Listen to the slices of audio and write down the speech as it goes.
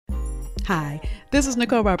Hi, this is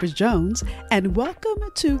Nicole Roberts Jones, and welcome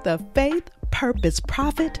to the Faith, Purpose,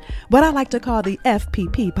 Profit, what I like to call the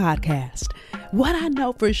FPP podcast. What I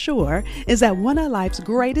know for sure is that one of life's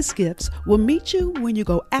greatest gifts will meet you when you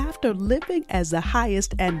go after living as the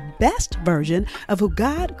highest and best version of who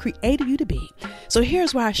God created you to be. So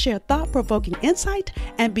here's where I share thought-provoking insight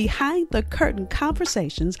and behind-the-curtain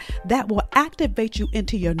conversations that will activate you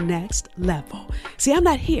into your next level. See, I'm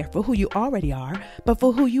not here for who you already are, but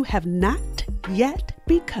for who you have not yet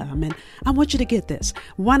become. And I want you to get this.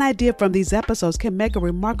 One idea from these episodes can make a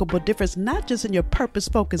remarkable difference, not just in your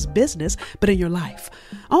purpose-focused business, but in your life.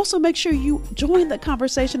 Also, make sure you join the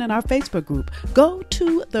conversation in our Facebook group. Go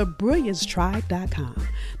to thebrilliancetribe.com.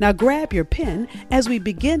 Now grab your pen as we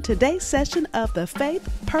begin today's session of the Faith,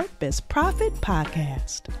 Purpose, Profit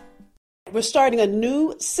podcast. We're starting a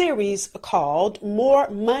new series called More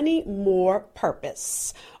Money, More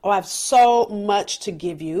Purpose. I have so much to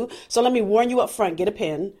give you. So let me warn you up front, get a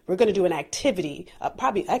pen. We're going to do an activity,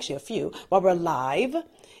 probably actually a few, while we're live.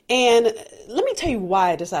 And let me tell you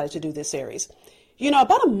why I decided to do this series. You know,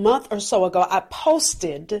 about a month or so ago, I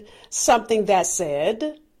posted something that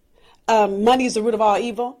said, money is the root of all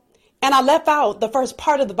evil. And I left out the first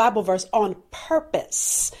part of the Bible verse on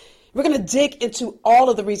purpose. We're going to dig into all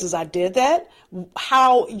of the reasons I did that,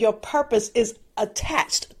 how your purpose is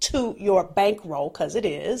attached to your bankroll, because it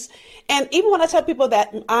is. And even when I tell people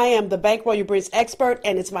that I am the bankroll your brilliance expert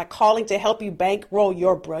and it's my calling to help you bankroll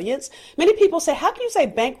your brilliance, many people say, how can you say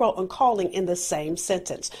bankroll and calling in the same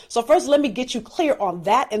sentence? So first, let me get you clear on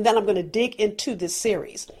that, and then I'm going to dig into this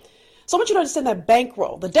series. So I want you to understand that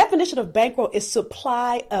bankroll, the definition of bankroll is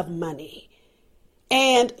supply of money.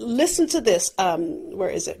 And listen to this. Where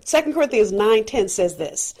is it? 2 Corinthians 9:10 says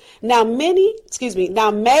this. Now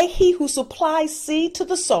may he who supplies seed to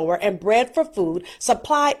the sower and bread for food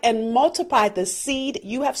supply and multiply the seed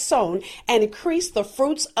you have sown and increase the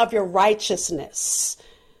fruits of your righteousness.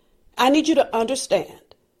 I need you to understand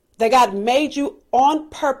that God made you on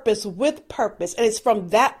purpose with purpose. And it's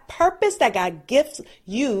from that purpose that God gives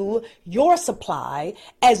you your supply,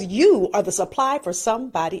 as you are the supply for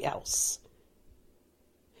somebody else.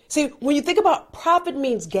 See, when you think about profit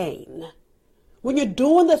means gain, when you're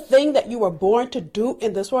doing the thing that you were born to do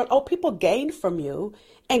in this world, people gain from you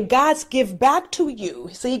and God's give back to you.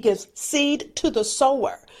 See, he gives seed to the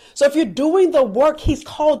sower. So if you're doing the work he's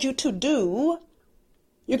called you to do,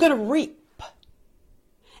 you're going to reap.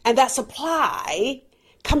 And that supply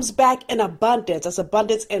comes back in abundance. That's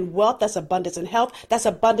abundance in wealth. That's abundance in health. That's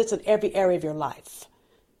abundance in every area of your life.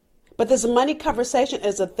 But this money conversation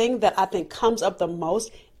is a thing that I think comes up the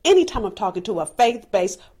most anytime I'm talking to a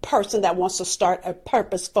faith-based person that wants to start a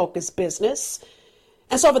purpose-focused business.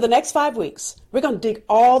 And so over the next 5 weeks, we're going to dig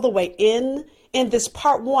all the way in. In this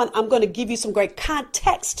part one, I'm going to give you some great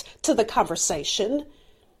context to the conversation.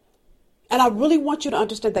 And I really want you to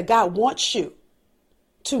understand that God wants you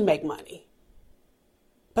to make money.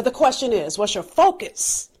 But the question is, what's your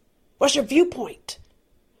focus? What's your viewpoint?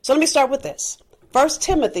 So let me start with this. 1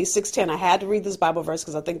 Timothy 6:10, I had to read this Bible verse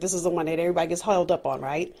because I think this is the one that everybody gets held up on,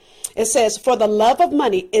 right? It says, for the love of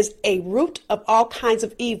money is a root of all kinds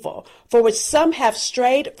of evil, for which some have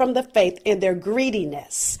strayed from the faith in their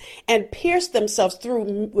greediness and pierced themselves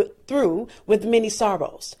through with many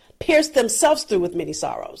sorrows. Pierced themselves through with many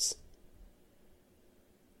sorrows.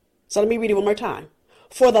 So let me read it one more time.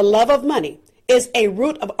 For the love of money is a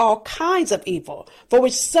root of all kinds of evil, for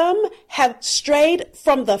which some have strayed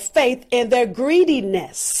from the faith in their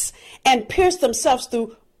greediness and pierced themselves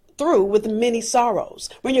through with many sorrows.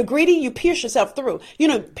 When you're greedy, you pierce yourself through. You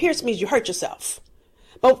know, pierce means you hurt yourself.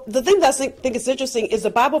 But the thing that I think is interesting is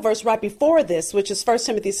the Bible verse right before this, which is 1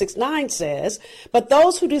 Timothy 6:9 says, but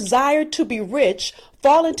those who desire to be rich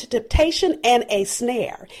fall into temptation and a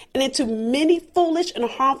snare, and into many foolish and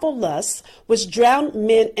harmful lusts, which drown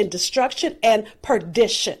men in destruction and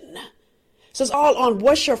perdition. So it's all on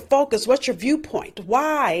what's your focus, what's your viewpoint?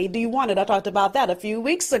 Why do you want it? I talked about that a few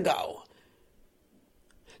weeks ago.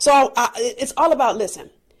 So it's all about,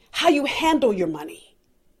 listen, how you handle your money.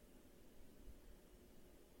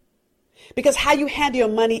 Because how you handle your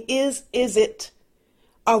money is it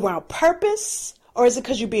around purpose, or is it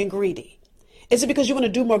because you're being greedy? Is it because you want to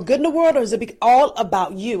do more good in the world, or is it all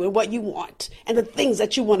about you and what you want and the things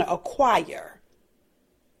that you want to acquire?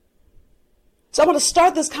 So I want to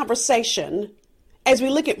start this conversation as we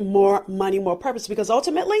look at more money, more purpose, because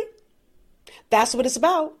ultimately that's what it's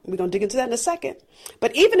about. We're going to dig into that in a second.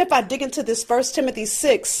 But even if I dig into this 1 Timothy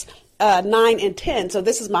 6, 9 and 10. So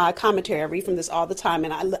this is my commentary. I read from this all the time,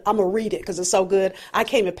 and I'm going to read it because it's so good. I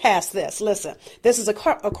can't even pass this. Listen, this is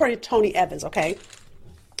according to Tony Evans, okay?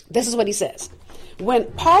 This is what he says.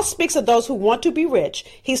 When Paul speaks of those who want to be rich,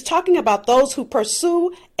 he's talking about those who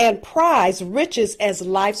pursue and prize riches as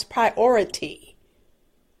life's priority.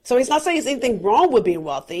 So he's not saying there's anything wrong with being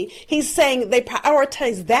wealthy. He's saying they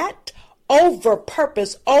prioritize that over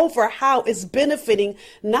purpose, over how it's benefiting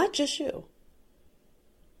not just you.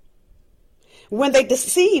 When they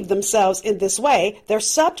deceive themselves in this way, they're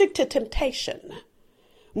subject to temptation.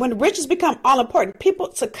 When riches become all important,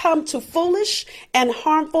 people succumb to foolish and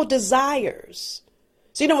harmful desires.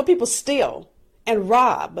 So, when people steal and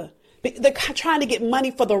rob, they're trying to get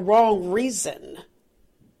money for the wrong reason.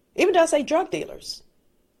 Even though I say drug dealers,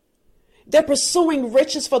 they're pursuing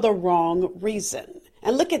riches for the wrong reason.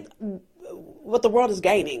 And look at what the world is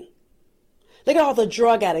gaining. Look at all the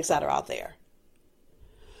drug addicts that are out there.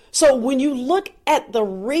 So when you look at the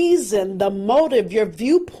reason, the motive, your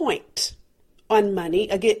viewpoint on money,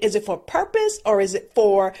 again, is it for purpose or is it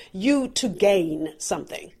for you to gain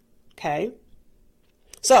something? Okay.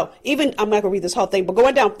 So even, I'm not going to read this whole thing, but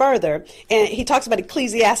going down further, and he talks about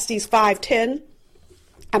Ecclesiastes 5:10.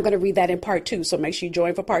 I'm going to read that in part 2, so make sure you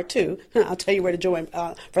join for part 2. I'll tell you where to join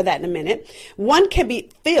for that in a minute. One can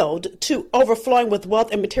be filled to overflowing with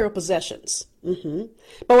wealth and material possessions.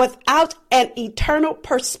 But without an eternal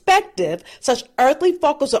perspective, such earthly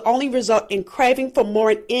focus will only result in craving for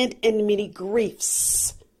more and end in many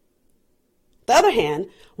griefs. On the other hand,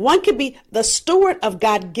 one can be the steward of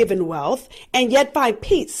God-given wealth and yet find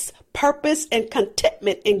peace, purpose, and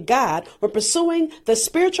contentment in God when pursuing the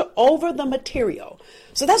spiritual over the material.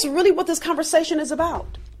 So that's really what this conversation is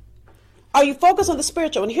about. Are you focused on the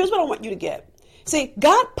spiritual? And here's what I want you to get. See,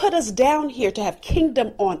 God put us down here to have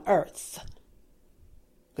kingdom on earth.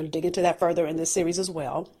 I'm going to dig into that further in this series as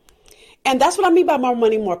well. And that's what I mean by more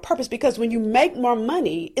money, more purpose, because when you make more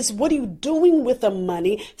money, it's what are you doing with the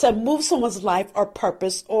money to move someone's life or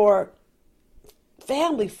purpose or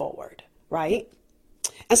family forward, right?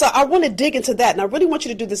 And so I want to dig into that, and I really want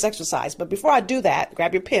you to do this exercise. But before I do that,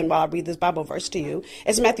 grab your pen while I read this Bible verse to you.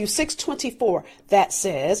 It's Matthew 6:24 that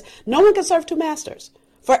says, "No one can serve two masters,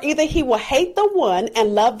 for either he will hate the one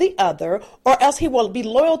and love the other, or else he will be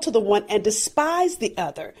loyal to the one and despise the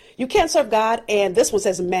other." You can't serve God, and this one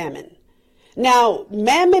says mammon. Now,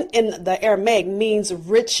 mammon in the Aramaic means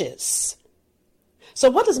riches. So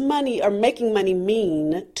what does money or making money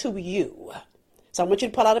mean to you? So I want you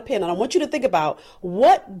to pull out a pen and I want you to think about,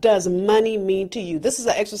 what does money mean to you? This is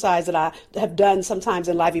an exercise that I have done sometimes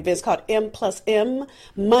in live events called M+M,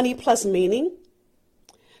 money plus meaning.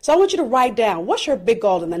 So I want you to write down, what's your big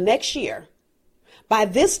goal in the next year? By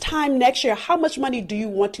this time next year, how much money do you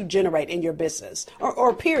want to generate in your business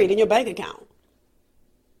or period in your bank account?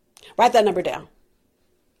 Write that number down.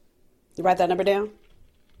 You write that number down?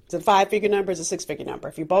 Is it a 5-figure number? Is it a 6-figure number?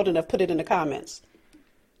 If you're bold enough, put it in the comments.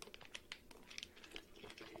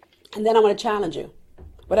 And then I'm going to challenge you.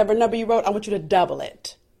 Whatever number you wrote, I want you to double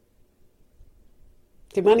it.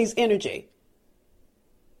 See, money's energy.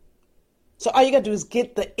 So all you got to do is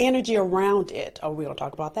get the energy around it. Oh, we're going to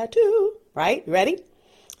talk about that too, right? You ready?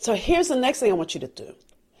 So here's the next thing I want you to do.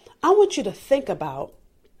 I want you to think about,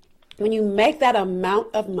 when you make that amount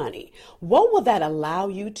of money, what will that allow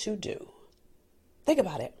you to do? Think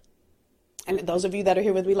about it. And those of you that are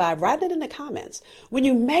here with me live, write it in the comments. When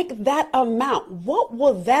you make that amount, what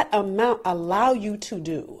will that amount allow you to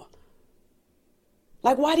do?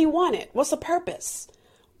 Like, why do you want it? What's the purpose?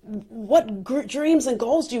 What dreams and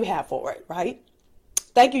goals do you have for it, right?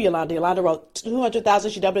 Thank you, Yolanda. Yolanda wrote 200,000.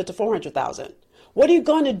 She doubled it to 400,000. What are you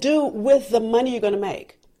going to do with the money you're going to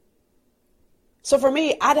make? So for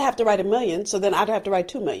me, I'd have to write 1 million. So then I'd have to write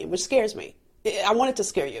 2 million, which scares me. I want it to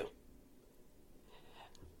scare you.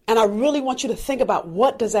 And I really want you to think about,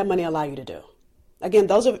 what does that money allow you to do? Again,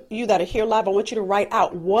 those of you that are here live, I want you to write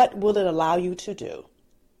out, what will it allow you to do?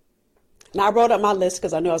 Now, I wrote up my list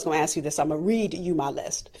because I knew I was going to ask you this. I'm going to read you my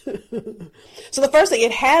list. So the first thing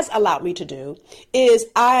it has allowed me to do is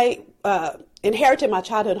I inherited my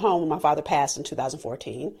childhood home when my father passed in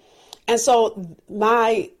 2014. And so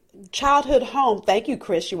my childhood home, thank you,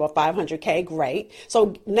 Chris, you were $500K, great.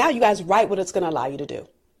 So now you guys write what it's going to allow you to do.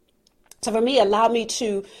 So for me, it allowed me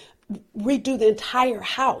to redo the entire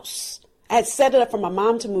house. I had set it up for my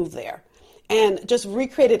mom to move there and just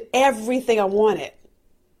recreated everything I wanted.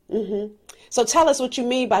 So tell us what you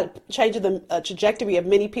mean by changing the trajectory of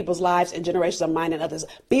many people's lives and generations of mine and others.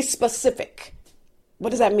 Be specific.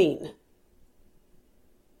 What does that mean?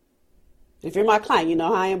 If you're my client, you know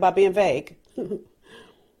how I am about being vague.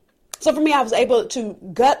 So for me, I was able to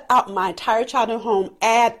gut out my entire childhood home,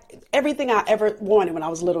 add everything I ever wanted when I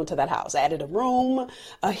was little into that house. I added a room,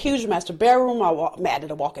 a huge master bedroom. I added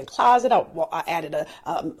a walk-in closet. I added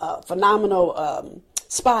a phenomenal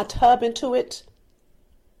spa tub into it.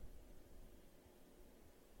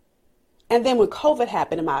 And then when COVID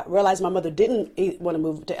happened and I realized my mother didn't want to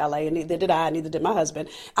move to LA, and neither did I, neither did my husband,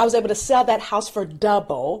 I was able to sell that house for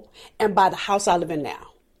double and buy the house I live in now.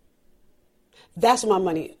 That's what my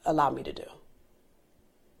money allowed me to do.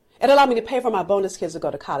 It allowed me to pay for my bonus kids to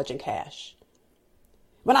go to college in cash.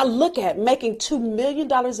 When I look at making $2 million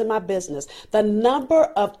in my business, the number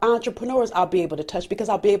of entrepreneurs I'll be able to touch, because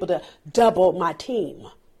I'll be able to double my team.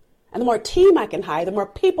 And the more team I can hire, the more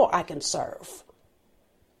people I can serve.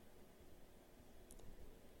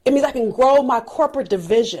 It means I can grow my corporate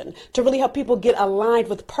division to really help people get aligned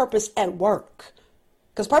with purpose at work.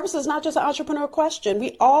 Because purpose is not just an entrepreneur question.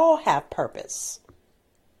 We all have purpose.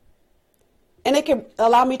 And it can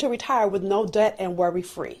allow me to retire with no debt and worry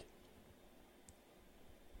free.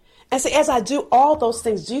 And see, as I do all those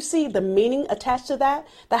things, do you see the meaning attached to that?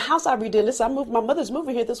 The house I redid, listen, my mother's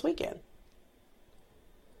moving here this weekend.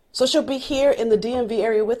 So she'll be here in the DMV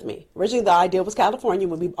area with me. Originally, the idea was California.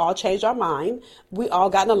 When we all changed our mind, we all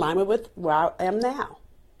got in alignment with where I am now.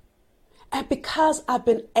 And because I've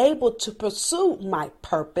been able to pursue my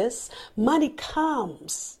purpose, money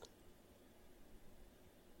comes.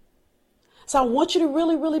 So I want you to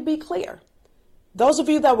really, really be clear. Those of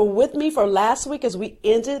you that were with me for last week as we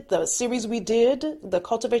ended the series we did, the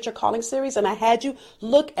Cultivate Your Calling series, and I had you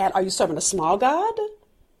look at, are you serving a small God?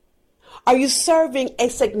 Are you serving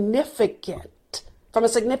from a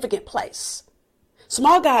significant place?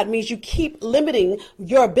 Small God means you keep limiting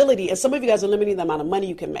your ability, and some of you guys are limiting the amount of money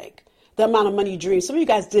you can make, the amount of money you dream. Some of you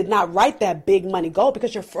guys did not write that big money goal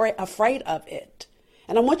because you're afraid of it.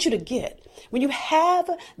 And I want you to get, when you have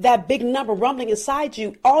that big number rumbling inside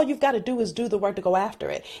you, all you've got to do is do the work to go after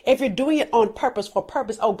it. If you're doing it on purpose, for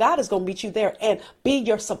purpose, God is going to meet you there and be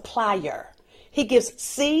your supplier. He gives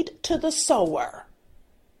seed to the sower.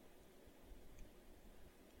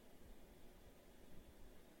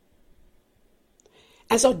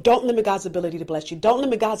 And so don't limit God's ability to bless you. Don't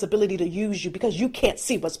limit God's ability to use you because you can't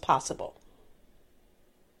see what's possible.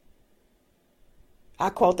 I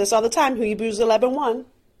quote this all the time, Hebrews 11:1.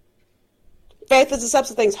 Faith is the substance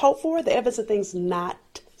of things hoped for, the evidence of things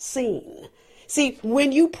not seen. See,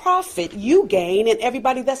 when you profit, you gain, and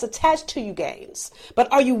everybody that's attached to you gains.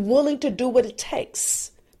 But are you willing to do what it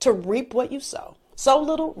takes to reap what you sow? Sow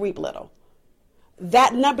little, reap little.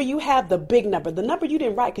 That number you have, the big number, the number you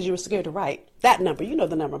didn't write because you were scared to write, that number, you know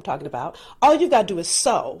the number I'm talking about. All you got to do is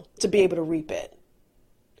sow to be able to reap it.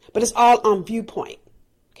 But it's all on viewpoint,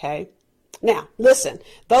 okay? Now, listen,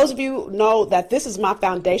 those of you know that this is my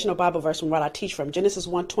foundational Bible verse from what I teach from, Genesis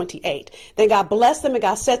 1:28. Then God blessed them and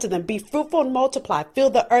God said to them, be fruitful and multiply,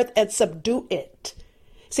 fill the earth and subdue it.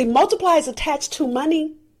 See, multiply is attached to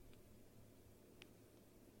money.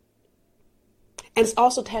 And it's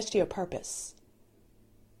also attached to your purpose.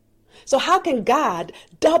 So how can God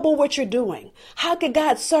double what you're doing? How can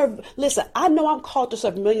God serve? Listen, I know I'm called to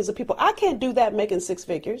serve millions of people. I can't do that making six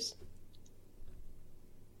figures.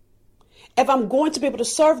 If I'm going to be able to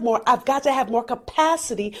serve more, I've got to have more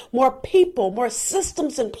capacity, more people, more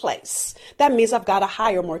systems in place. That means I've got to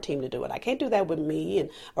hire more team to do it. I can't do that with me. And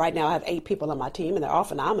right now I have 8 people on my team and they're all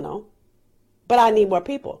phenomenal. But I need more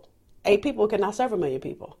people. 8 people cannot serve 1 million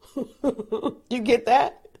people. You get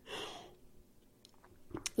that?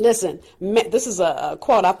 Listen, this is a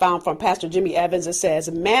quote I found from Pastor Jimmy Evans. It says,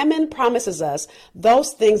 Mammon promises us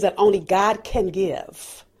those things that only God can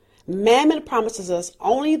give. Mammon promises us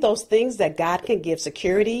only those things that God can give: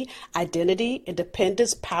 security, identity,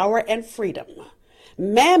 independence, power, and freedom.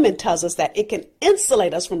 Mammon tells us that it can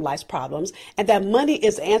insulate us from life's problems and that money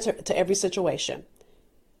is the answer to every situation.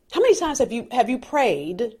 How many times have you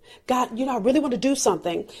prayed, God, I really want to do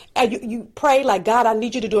something, and you pray like, God, I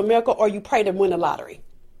need you to do a miracle, or you pray to win the lottery?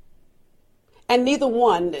 And neither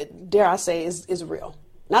one, dare I say, is real.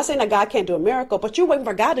 Not saying that God can't do a miracle, but you're waiting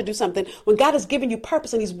for God to do something when God has given you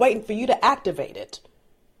purpose and he's waiting for you to activate it.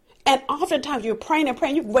 And oftentimes you're praying and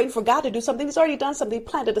praying, you're waiting for God to do something. He's already done something. He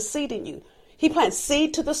planted a seed in you. He plants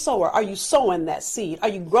seed to the sower. Are you sowing that seed? Are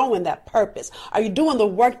you growing that purpose? Are you doing the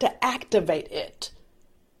work to activate it?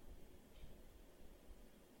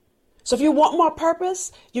 So if you want more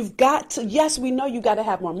purpose, you've got to, yes, we know you got to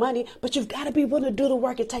have more money, but you've got to be willing to do the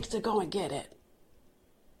work it takes to go and get it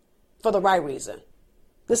for the right reason.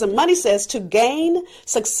 Listen, money says to gain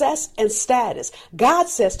success and status. God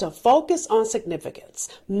says to focus on significance.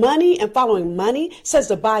 Money and following money says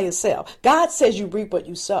to buy and sell. God says you reap what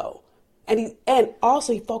you sow. And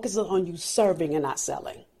also he focuses on you serving and not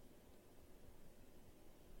selling.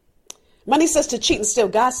 Money says to cheat and steal.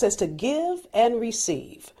 God says to give and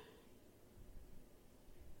receive.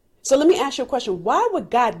 So let me ask you a question. Why would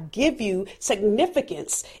God give you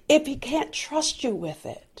significance if he can't trust you with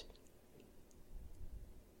it?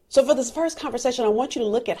 So for this first conversation, I want you to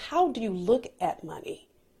look at, how do you look at money?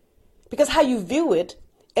 Because how you view it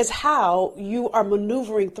is how you are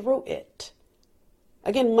maneuvering through it.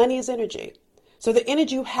 Again, money is energy. So the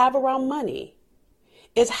energy you have around money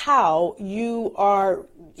is how you are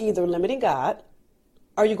either limiting God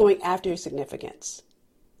or you're going after your significance.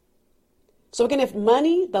 So again, if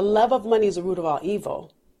money, the love of money is the root of all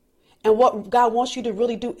evil, and what God wants you to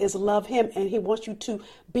really do is love him, and he wants you to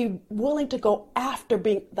be willing to go after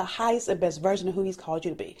being the highest and best version of who he's called you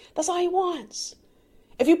to be. That's all he wants.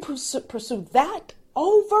 If you pursue that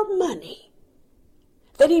over money,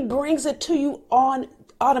 then he brings it to you on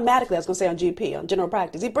automatically. I was going to say on GP, on general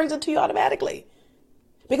practice. He brings it to you automatically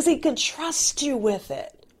because he can trust you with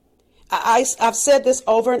it. I've said this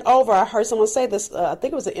over and over. I heard someone say this, I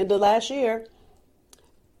think it was the end of last year.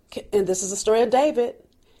 And this is the story of David.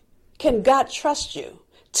 Can God trust you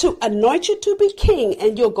to anoint you to be king,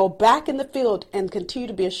 and you'll go back in the field and continue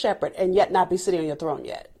to be a shepherd and yet not be sitting on your throne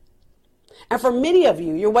yet? And for many of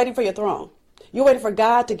you, you're waiting for your throne. You're waiting for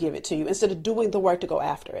God to give it to you instead of doing the work to go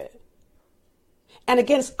after it. And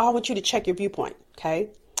again, I want you to check your viewpoint. Okay.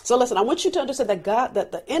 So listen, I want you to understand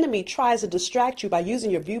that the enemy tries to distract you by using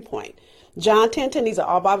your viewpoint. John 10:10, these are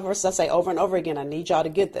all Bible verses I say over and over again. I need y'all to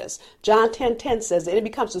get this. John 10:10 says the enemy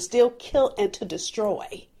comes to steal, kill, and to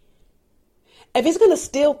destroy. If he's going to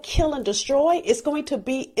steal, kill, and destroy, it's going to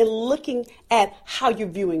be in looking at how you're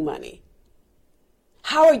viewing money.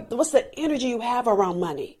 What's the energy you have around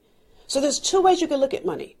money? So there's two ways you can look at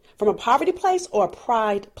money, from a poverty place or a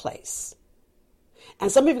pride place. And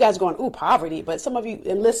some of you guys are going, ooh, poverty. But some of you,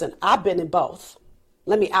 and listen, I've been in both.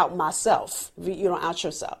 Let me out myself. You don't out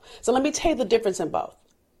yourself. So let me tell you the difference in both.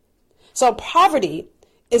 So poverty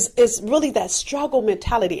is really that struggle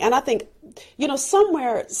mentality. And I think,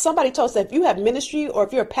 somewhere somebody told us that if you have ministry or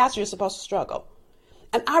if you're a pastor, you're supposed to struggle.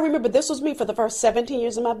 And I remember this was me for the first 17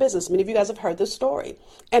 years of my business. Many of you guys have heard this story.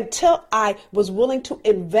 Until I was willing to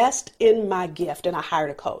invest in my gift and I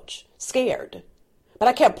hired a coach. Scared. But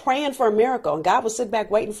I kept praying for a miracle, and God was sitting back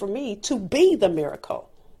waiting for me to be the miracle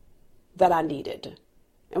that I needed.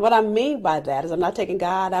 And what I mean by that is I'm not taking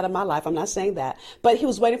God out of my life. I'm not saying that. But he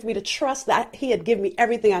was waiting for me to trust that he had given me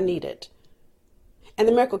everything I needed. And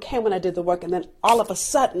the miracle came when I did the work. And then all of a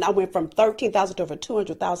sudden, I went from 13,000 to over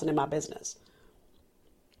 200,000 in my business.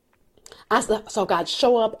 So God,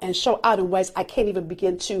 show up and show out in ways I can't even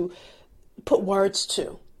begin to put words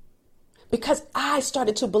to. Because I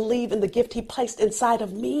started to believe in the gift he placed inside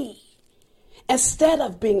of me instead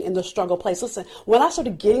of being in the struggle place. Listen, when I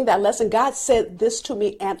started getting that lesson, God said this to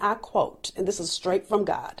me, and I quote, and this is straight from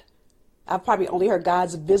God. I've probably only heard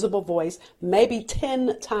God's visible voice maybe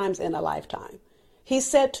 10 times in a lifetime. He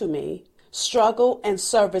said to me, struggle and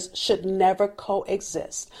service should never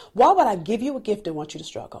coexist. Why would I give you a gift and want you to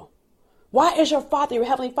struggle? Why is your Father, your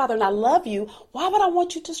Heavenly Father, and I love you, why would I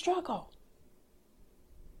want you to struggle?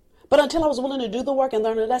 But until I was willing to do the work and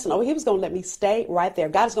learn the lesson, he was going to let me stay right there.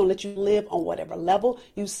 God is going to let you live on whatever level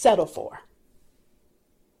you settle for.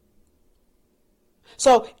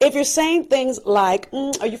 So if you're saying things like,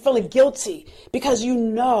 are you feeling guilty because you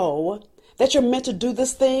know that you're meant to do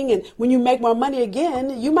this thing, and when you make more money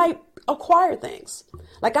again, you might acquire things.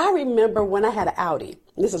 Like I remember when I had an Audi,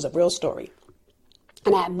 and this is a real story,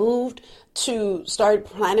 and I had moved to start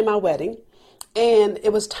planning my wedding. And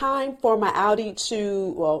it was time for my Audi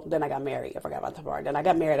then I got married. I forgot about the part. Then I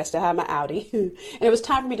got married. I still had my Audi. And it was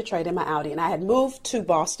time for me to trade in my Audi. And I had moved to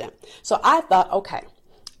Boston. So I thought, okay,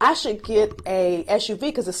 I should get a SUV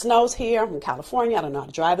because it snows here. I'm in California. I don't know how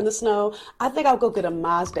to drive in the snow. I think I'll go get a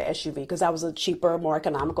Mazda SUV because that was a cheaper, more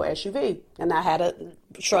economical SUV. And I had a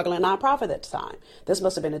struggling nonprofit at the time. This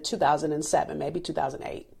must have been in 2007, maybe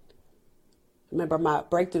 2008. Remember, my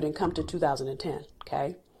breakthrough didn't come to 2010,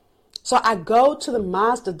 okay? So I go to the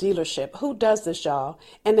Mazda dealership. Who does this, y'all?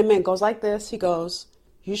 And the man goes like this. He goes,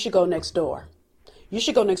 you should go next door. You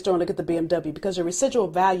should go next door and look at the BMW because your residual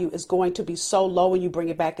value is going to be so low when you bring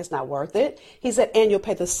it back, it's not worth it. He said, and you'll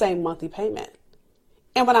pay the same monthly payment.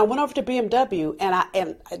 And when I went over to BMW,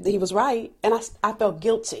 and he was right, and I felt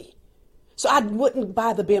guilty. So I wouldn't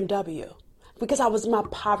buy the BMW because I was in my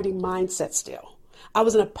poverty mindset still. I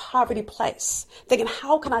was in a poverty place thinking,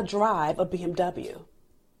 how can I drive a BMW?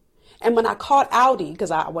 And when I called Audi, because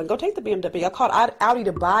I wasn't going to take the BMW, I called Audi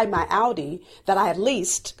to buy my Audi that I had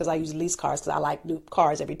leased, because I use lease cars, because I like new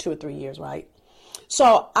cars every 2 or 3 years, right?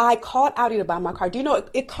 So I called Audi to buy my car. Do you know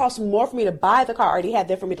it cost more for me to buy the car I already had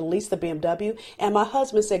there for me to lease the BMW? And my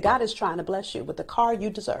husband said, God is trying to bless you with the car you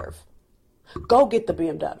deserve. Go get the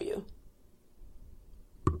BMW.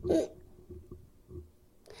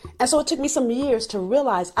 And so it took me some years to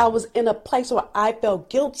realize I was in a place where I felt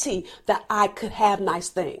guilty that I could have nice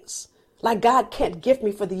things. Like God can't gift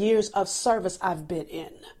me for the years of service I've been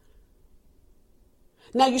in.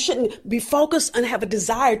 Now, you shouldn't be focused and have a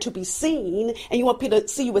desire to be seen and you want people to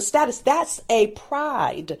see you with status. That's a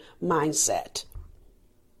pride mindset.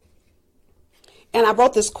 And I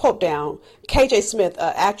wrote this quote down. KJ Smith,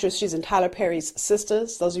 actress, she's in Tyler Perry's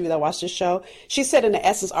Sisters. Those of you that watch this show, she said in the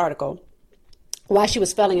Essence article why she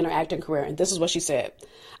was failing in her acting career. And this is what she said.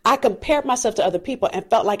 I compared myself to other people and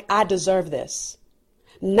felt like I deserve this.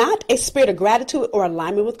 Not a spirit of gratitude or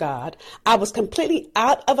alignment with God. I was completely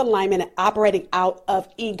out of alignment and operating out of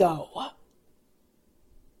ego.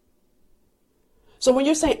 So when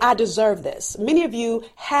you're saying, I deserve this, many of you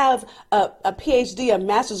have a PhD, a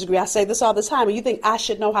master's degree. I say this all the time, and you think I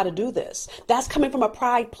should know how to do this. That's coming from a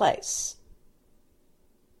pride place.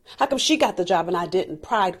 How come she got the job and I didn't?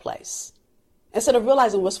 Pride place. Instead of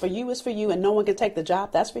realizing what's for you is for you and no one can take the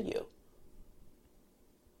job, that's for you.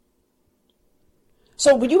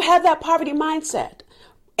 So when you have that poverty mindset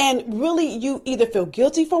and really you either feel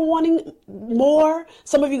guilty for wanting more,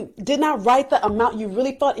 some of you did not write the amount you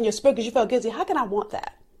really felt in your spirit because you felt guilty. How can I want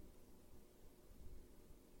that?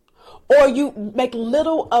 Or you make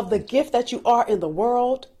little of the gift that you are in the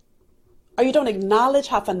world, or you don't acknowledge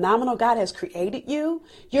how phenomenal God has created you.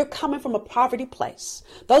 You're coming from a poverty place.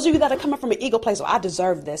 Those of you that are coming from an ego place, I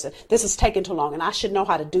deserve this, and this is taking too long, and I should know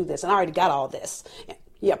how to do this, and I already got all this.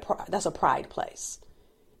 Yeah, that's a pride place.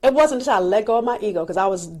 It wasn't until I let go of my ego, because I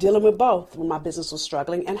was dealing with both when my business was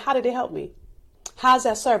struggling. And how did it help me? How's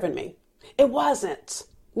that serving me? It wasn't.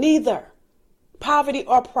 Neither. Poverty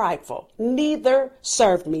or prideful. Neither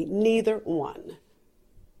served me. Neither one.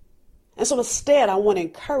 And so instead, I want to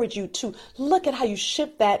encourage you to look at how you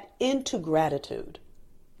shift that into gratitude.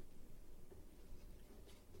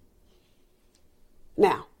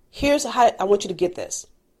 Now, here's how I want you to get this.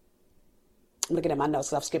 I'm looking at my notes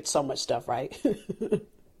because I've skipped so much stuff, right?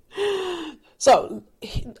 So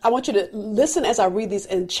I want you to listen as I read these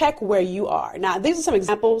and check where you are. Now, these are some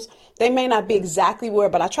examples. They may not be exactly where,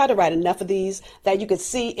 but I try to write enough of these that you can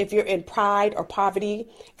see if you're in pride or poverty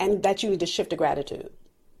and that you need to shift to gratitude.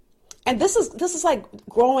 And this is like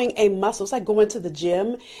growing a muscle. It's like going to the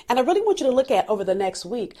gym. And I really want you to look at over the next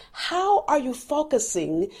week, how are you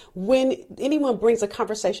focusing when anyone brings a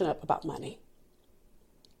conversation up about money?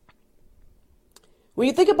 When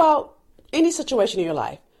you think about any situation in your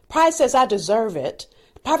life, pride says, I deserve it.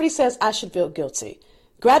 Poverty says, I should feel guilty.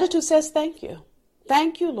 Gratitude says, thank you.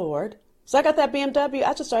 Thank you, Lord. So I got that BMW.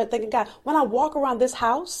 I just started thinking, God, when I walk around this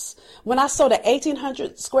house, when I sold an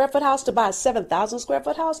 1,800 square foot house to buy a 7,000 square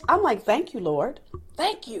foot house, I'm like, thank you, Lord.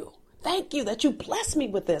 Thank you. Thank you that you blessed me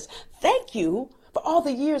with this. Thank you for all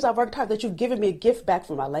the years I've worked hard that you've given me a gift back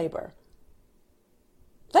for my labor.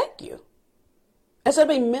 Thank you. Instead of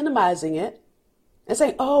me minimizing it, and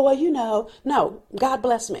saying, oh, well, no, God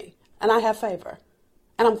bless me and I have favor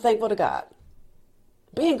and I'm thankful to God.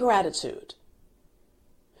 Be in gratitude.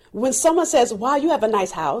 When someone says, wow, you have a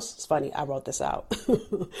nice house. It's funny, I wrote this out.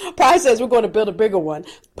 Pride says we're going to build a bigger one.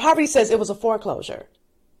 Poverty says it was a foreclosure.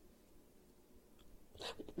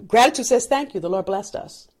 Gratitude says, thank you, the Lord blessed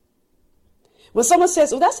us. When someone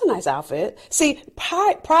says, oh, that's a nice outfit. See,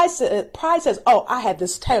 pride says, oh, I had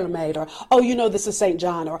this tailor-made, or, oh, this is St.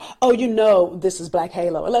 John, or, oh, this is Black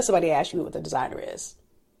Halo, unless somebody asks you what the designer is.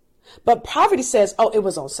 But poverty says, oh, it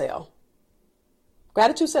was on sale.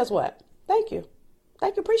 Gratitude says what? Thank you.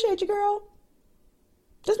 Thank you. Appreciate you, girl.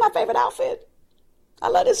 This is my favorite outfit. I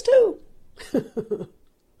love this too.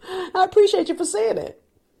 I appreciate you for saying it.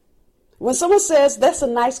 When someone says, that's a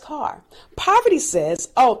nice car, poverty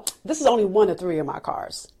says, oh, this is only 1 of 3 of my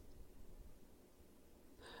cars.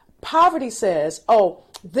 Poverty says, oh,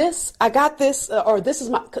 I got this, or this is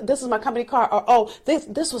my company car, or, oh,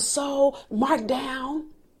 this was so marked down.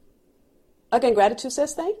 Again, gratitude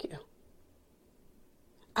says, thank you.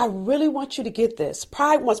 I really want you to get this.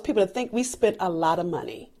 Pride wants people to think we spent a lot of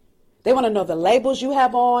money. They want to know the labels you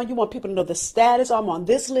have on. You want people to know the status. Oh, I'm on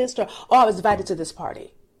this list, or, oh, I was invited to this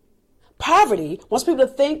party. Poverty wants people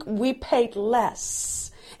to think we paid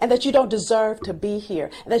less and that you don't deserve to be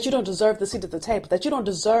here, and that you don't deserve the seat at the table, that you don't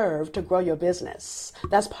deserve to grow your business.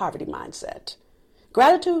 That's poverty mindset.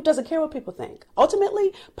 Gratitude doesn't care what people think.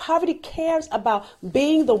 Ultimately, poverty cares about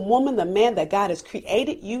being the woman, the man that God has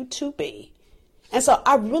created you to be. And so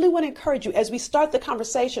I really want to encourage you as we start the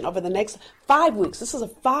conversation over the next 5 weeks. This is a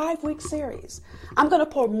 5-week series. I'm going to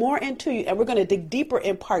pour more into you, and we're going to dig deeper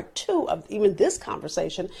in part 2 of even this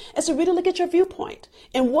conversation as to really look at your viewpoint.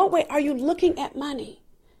 In what way are you looking at money?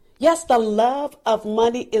 Yes, the love of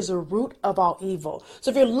money is a root of all evil.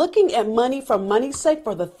 So if you're looking at money for money's sake,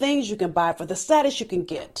 for the things you can buy, for the status you can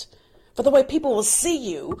get, for the way people will see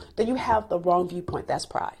you, then you have the wrong viewpoint. That's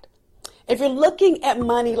pride. If you're looking at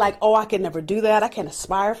money like, oh, I can never do that, I can't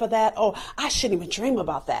aspire for that, oh, I shouldn't even dream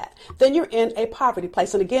about that, then you're in a poverty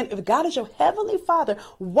place. And again, if God is your heavenly Father,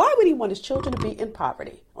 why would he want his children to be in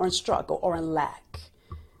poverty or in struggle or in lack?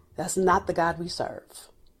 That's not the God we serve.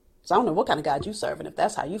 So I don't know what kind of God you serve, and if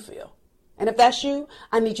that's how you feel. And if that's you,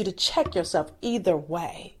 I need you to check yourself either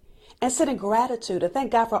way and sit in gratitude and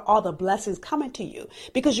thank God for all the blessings coming to you,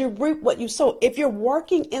 because you reap what you sow. If you're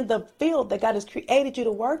working in the field that God has created you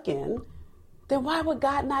to work in, then why would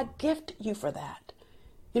God not gift you for that?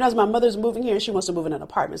 You know, as my mother's moving here, she wants to move in an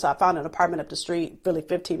apartment. So I found an apartment up the street, really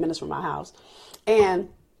 15 minutes from my house. And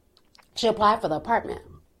she applied for the apartment.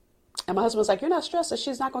 And my husband was like, you're not stressed that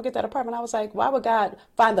she's not going to get that apartment. I was like, why would God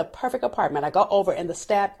find the perfect apartment? I go over and the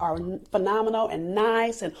staff are phenomenal and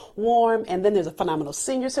nice and warm. And then there's a phenomenal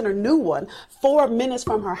senior center, new one, 4 minutes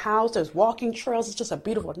from her house. There's walking trails. It's just a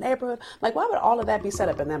beautiful neighborhood. Like, why would all of that be set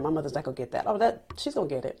up? And then my mother's not going to get that. Oh, she's going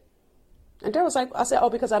to get it. And Daryl was like, I said, oh,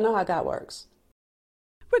 because I know how God works.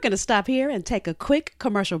 We're going to stop here and take a quick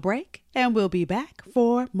commercial break, and we'll be back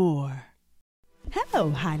for more. Hello,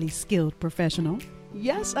 highly skilled professional.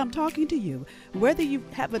 Yes, I'm talking to you. Whether you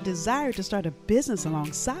have a desire to start a business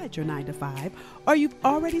alongside your 9-to-5, or you've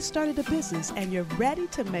already started a business and you're ready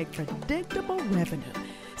to make predictable revenue.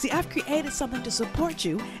 See, I've created something to support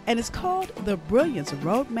you, and it's called the Brilliance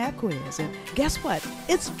Roadmap Quiz. And guess what?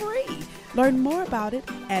 It's free. Learn more about it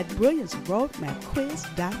at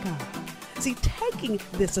brillianceroadmapquiz.com. See, taking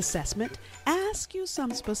this assessment asks you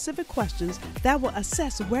some specific questions that will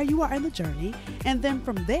assess where you are in the journey, and then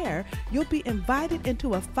from there, you'll be invited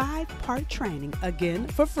into a 5-part training, again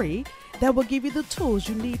for free, that will give you the tools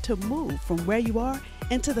you need to move from where you are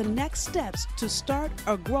into the next steps to start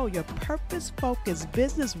or grow your purpose-focused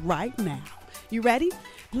business right now. You ready?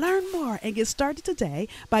 Learn more and get started today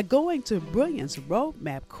by going to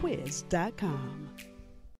brillianceroadmapquiz.com.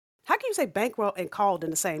 How can you say bankroll and called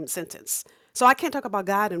in the same sentence? So I can't talk about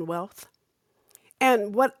God and wealth.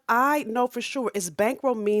 And what I know for sure is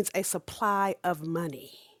bankroll means a supply of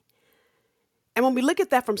money. And when we look at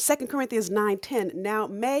that from 2 Corinthians 9:10, now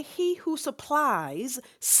may he who supplies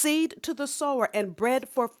seed to the sower and bread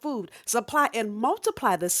for food supply and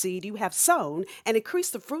multiply the seed you have sown and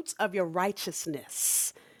increase the fruits of your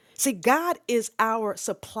righteousness. See, God is our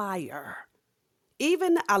supplier.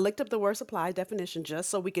 Even I looked up the word supply definition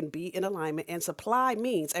just so we can be in alignment. And supply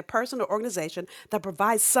means a person or organization that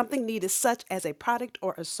provides something needed, such as a product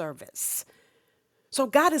or a service. So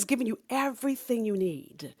God has given you everything you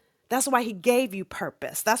need. That's why he gave you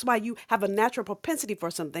purpose. That's why you have a natural propensity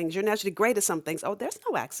for some things. You're naturally great at some things. Oh, there's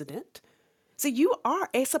no accident. See, you are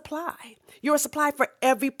a supply. You're a supply for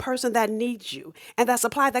every person that needs you. And that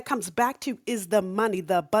supply that comes back to you is the money,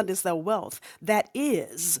 the abundance, the wealth that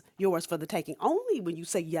is yours for the taking. Only when you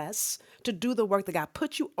say yes to do the work that God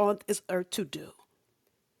put you on this earth to do.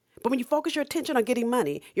 But when you focus your attention on getting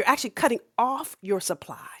money, you're actually cutting off your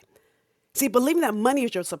supply. See, believing that money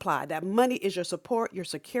is your supply, that money is your support, your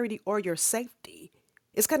security, or your safety,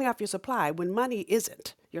 is cutting off your supply when money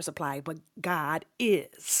isn't your supply, but God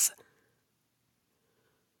is.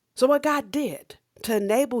 So what God did to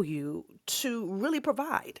enable you to really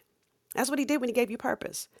provide, that's what he did when he gave you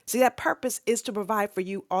purpose. See, that purpose is to provide for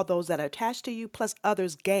you all those that are attached to you, plus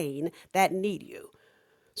others gain that need you.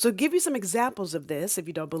 So give you some examples of this, if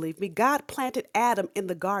you don't believe me. God planted Adam in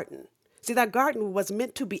the garden. See, that garden was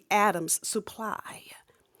meant to be Adam's supply.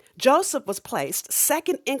 Joseph was placed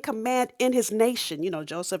second in command in his nation. You know,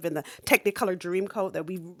 Joseph in the Technicolor Dreamcoat that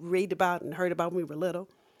we read about and heard about when we were little.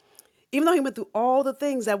 Even though he went through all the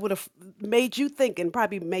things that would have made you think and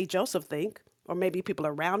probably made Joseph think, or maybe people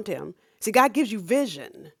around him. See, God gives you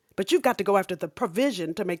vision, but you've got to go after the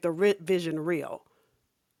provision to make the vision real.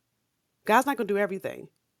 God's not going to do everything.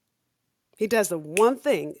 He does the one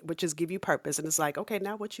thing, which is give you purpose. And it's like, okay,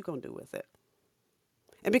 now what you going to do with it?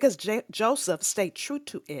 And because Joseph stayed true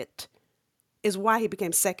to it is why he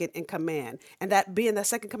became second in command. And that being the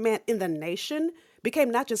second command in the nation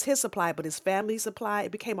became not just his supply, but his family's supply.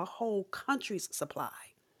 It became a whole country's supply.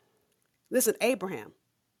 Listen, Abraham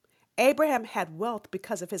had wealth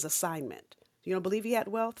because of his assignment. You don't believe he had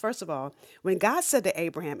wealth? First of all, when God said to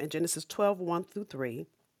Abraham in Genesis 12:1-3,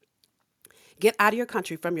 get out of your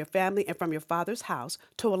country, from your family, and from your father's house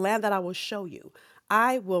to a land that I will show you.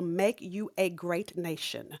 I will make you a great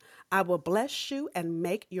nation. I will bless you and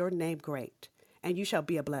make your name great, and you shall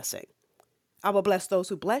be a blessing. I will bless those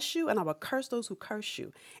who bless you, and I will curse those who curse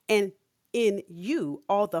you. And in you,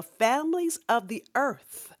 all the families of the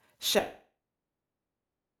earth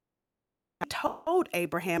told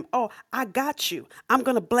Abraham, oh, I got you. I'm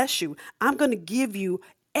going to bless you. I'm going to give you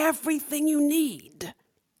everything you need.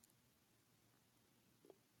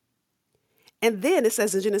 And then it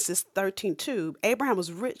says in Genesis 13:2, Abraham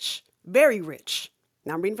was rich, very rich.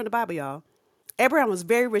 Now I'm reading from the Bible, y'all. Abraham was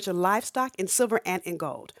very rich in livestock, in silver, and in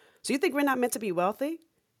gold. So you think we're not meant to be wealthy?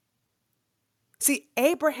 See,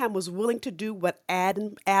 Abraham was willing to do what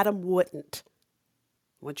Adam wouldn't.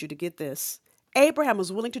 I want you to get this. Abraham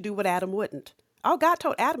was willing to do what Adam wouldn't. All God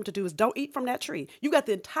told Adam to do is don't eat from that tree. You got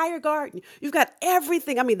the entire garden. You've got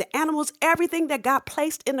everything. I mean, the animals, everything that God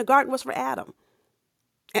placed in the garden was for Adam.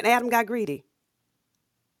 And Adam got greedy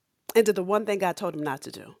and did the one thing God told him not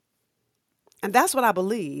to do. And that's what I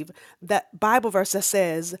believe, that Bible verse that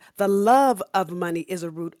says the love of money is a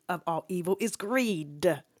root of all evil is greed.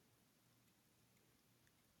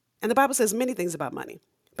 And the Bible says many things about money.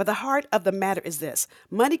 But the heart of the matter is this: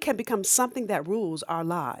 money can become something that rules our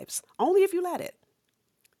lives, only if you let it.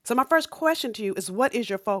 So my first question to you is, what is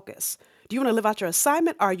your focus? Do you want to live out your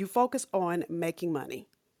assignment, or are you focused on making money?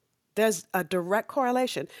 There's a direct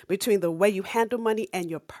correlation between the way you handle money and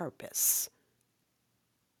your purpose.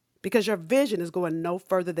 Because your vision is going no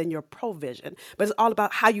further than your provision. But it's all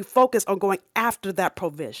about how you focus on going after that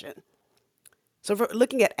provision. So if we're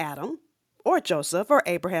looking at Adam, or Joseph, or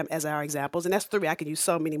Abraham as our examples, and that's three. I could use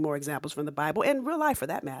so many more examples from the Bible and real life for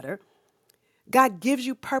that matter. God gives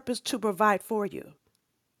you purpose to provide for you.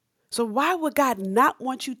 So why would God not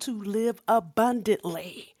want you to live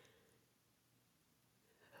abundantly?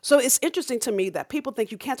 So it's interesting to me that people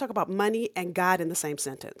think you can't talk about money and God in the same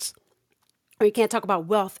sentence. Or you can't talk about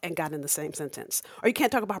wealth and God in the same sentence. Or you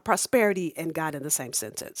can't talk about prosperity and God in the same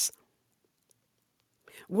sentence.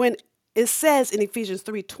 When it says in Ephesians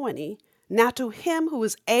 3:20, now to him who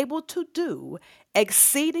is able to do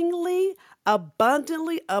exceedingly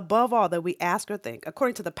abundantly above all that we ask or think,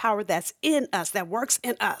 according to the power that's in us, that works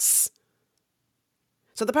in us.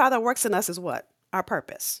 So the power that works in us is what? Our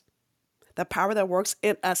purpose. The power that works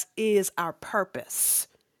in us is our purpose.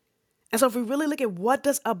 And so if we really look at what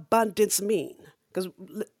does abundance mean, because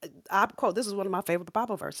I quote, this is one of my favorite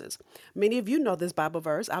Bible verses. Many of you know this Bible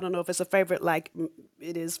verse. I don't know if it's a favorite like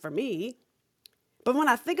it is for me. But when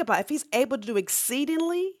I think about it, if he's able to do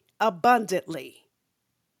exceedingly abundantly,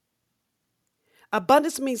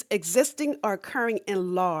 abundance means existing or occurring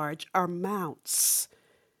in large amounts.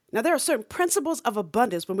 Now, there are certain principles of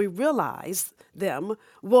abundance when we realize them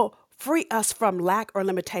will free us from lack or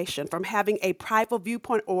limitation, from having a prideful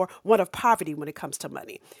viewpoint or one of poverty when it comes to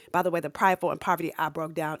money. By the way, the prideful and poverty I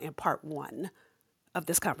broke down in part 1 of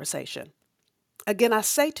this conversation. Again, I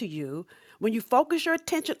say to you, when you focus your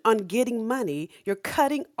attention on getting money, you're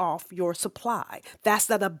cutting off your supply. That's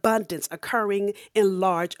that abundance occurring in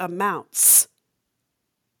large amounts.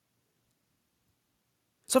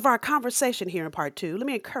 So for our conversation here in part 2, let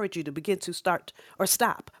me encourage you to begin to start or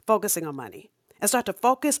stop focusing on money and start to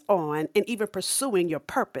focus on and even pursuing your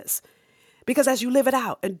purpose. Because as you live it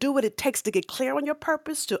out and do what it takes to get clear on your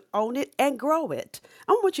purpose, to own it and grow it,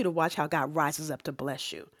 I want you to watch how God rises up to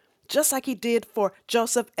bless you, just like he did for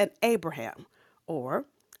Joseph and Abraham. Or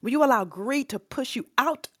will you allow greed to push you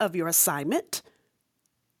out of your assignment,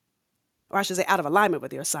 or I should say out of alignment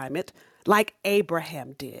with your assignment, like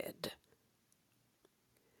Abraham did?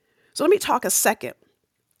 So let me talk a second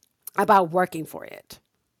about working for it.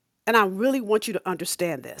 And I really want you to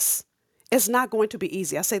understand this. It's not going to be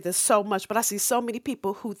easy. I say this so much, but I see so many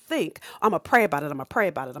people who think, I'm going to pray about it, I'm going to pray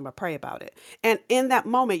about it, I'm going to pray about it. And in that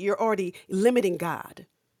moment, you're already limiting God.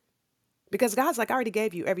 Because God's like, I already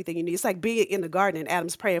gave you everything you need. It's like being in the garden and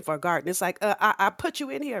Adam's praying for a garden. It's like, I put you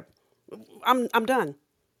in here. I'm done.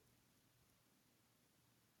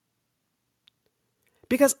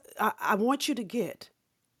 Because I want you to get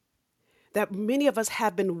that many of us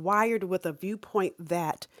have been wired with a viewpoint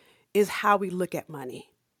that is how we look at money.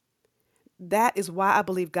 That is why I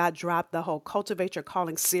believe God dropped the whole Cultivate Your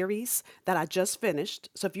Calling series that I just finished.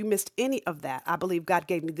 So if you missed any of that, I believe God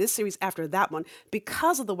gave me this series after that one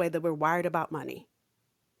because of the way that we're wired about money.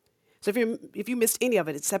 So if you missed any of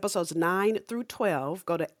it, it's episodes 9 through 12.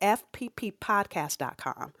 Go to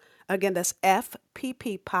fpppodcast.com. Again, that's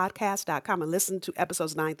fpppodcast.com and listen to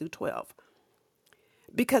episodes 9 through 12.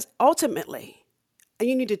 Because ultimately,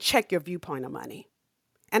 you need to check your viewpoint on money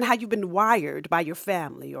and how you've been wired by your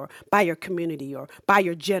family or by your community or by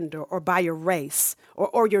your gender or by your race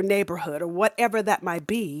or your neighborhood or whatever that might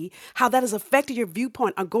be, how that has affected your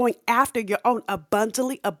viewpoint on going after your own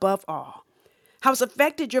abundantly above all. How it's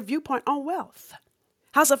affected your viewpoint on wealth.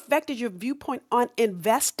 How it's affected your viewpoint on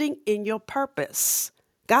investing in your purpose.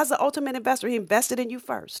 God's the ultimate investor. He invested in you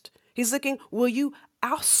first. He's looking, will you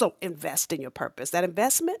also invest in your purpose. That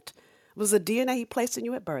investment was the DNA he placed in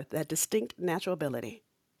you at birth, that distinct natural ability.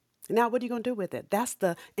 Now, what are you going to do with it? That's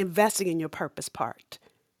the investing in your purpose part.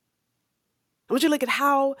 I want you to look at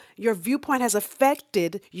how your viewpoint has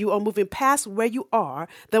affected you on moving past where you are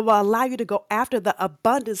that will allow you to go after the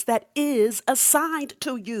abundance that is assigned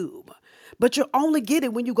to you. But you only get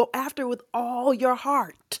it when you go after it with all your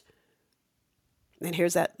heart. And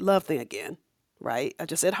here's that love thing again, right? I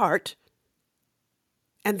just said heart.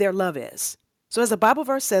 And their love is. So as the Bible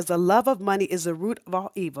verse says, the love of money is the root of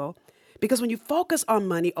all evil. Because when you focus on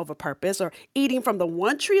money over purpose or eating from the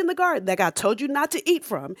one tree in the garden that God told you not to eat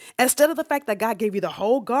from, instead of the fact that God gave you the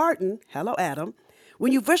whole garden, hello, Adam,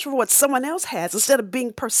 when you wish for what someone else has, instead of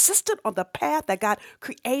being persistent on the path that God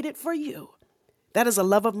created for you, that is a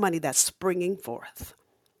love of money that's springing forth.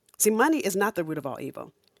 See, money is not the root of all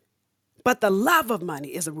evil, but the love of money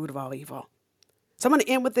is the root of all evil. So I'm going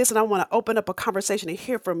to end with this, and I want to open up a conversation and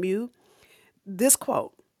hear from you. This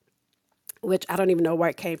quote, which I don't even know where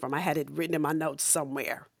it came from. I had it written in my notes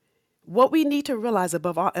somewhere. What we need to realize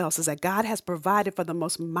above all else is that God has provided for the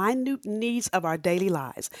most minute needs of our daily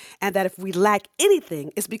lives, and that if we lack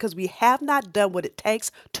anything, it's because we have not done what it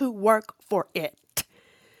takes to work for it.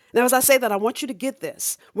 Now, as I say that, I want you to get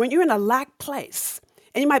this. When you're in a lack place,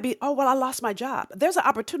 and you might be, oh, well, I lost my job. There's an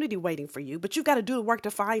opportunity waiting for you, but you've got to do the work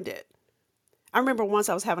to find it. I remember once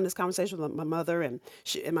I was having this conversation with my mother, and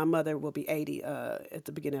my mother will be 80 at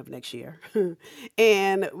the beginning of next year.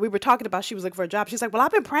 And we were talking about she was looking for a job. She's like, well,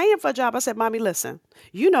 I've been praying for a job. I said, Mommy, listen,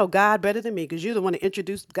 you know God better than me because you're the one that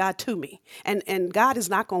introduced God to me. And God is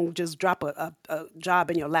not going to just drop a job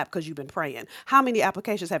in your lap because you've been praying. How many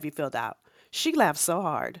applications have you filled out? She laughed so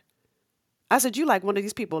hard. I said, you like one of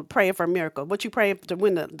these people praying for a miracle. What you praying to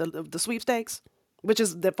win the sweepstakes, which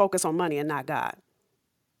is the focus on money and not God.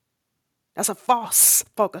 That's a false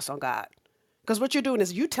focus on God. Because what you're doing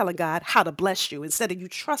is you telling God how to bless you instead of you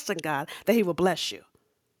trusting God that he will bless you.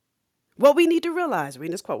 What we need to realize,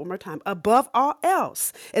 reading this quote one more time, above all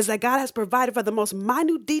else, is that God has provided for the most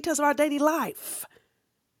minute details of our daily life.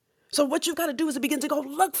 So what you've got to do is to begin to go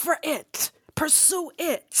look for it, pursue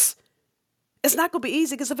it. It's not going to be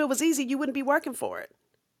easy because if it was easy, you wouldn't be working for it.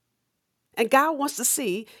 And God wants to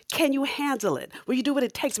see, can you handle it? Will you do what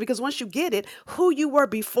it takes? Because once you get it, who you were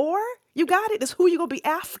before you got it is who you're going to be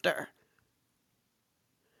after.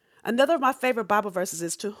 Another of my favorite Bible verses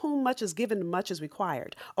is, to whom much is given, much is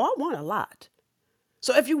required. Oh, I want a lot.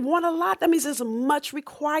 So if you want a lot, that means there's much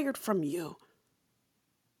required from you.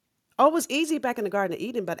 Oh, it was easy back in the Garden of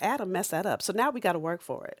Eden, but Adam messed that up. So now we got to work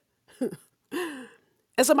for it.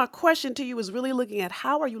 And so my question to you is really looking at,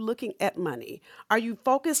 how are you looking at money? Are you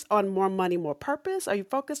focused on more money, more purpose? Are you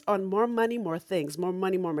focused on more money, more things, more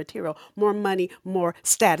money, more material, more money, more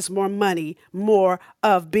status, more money, more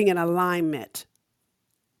of being in alignment?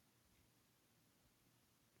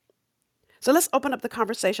 So let's open up the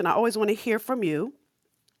conversation. I always want to hear from you.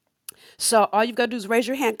 So all you've got to do is raise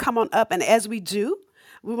your hand, come on up. And as we do,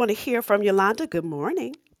 we want to hear from Yolanda. Good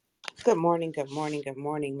morning. Good morning, good morning, good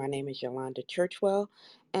morning. My name is Yolanda Churchwell,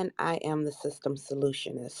 and I am the system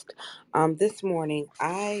solutionist. This morning,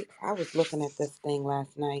 I was looking at this thing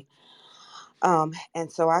last night,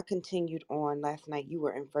 and so I continued on. Last night, you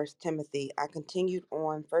were in First Timothy. I continued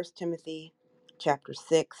on First Timothy, chapter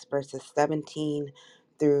 6, verses 17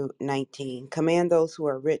 through 19. Command those who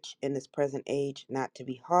are rich in this present age not to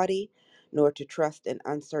be haughty, nor to trust in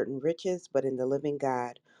uncertain riches, but in the living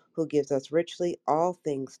God, who gives us richly all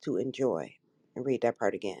things to enjoy. And read that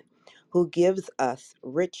part again. Who gives us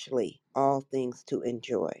richly all things to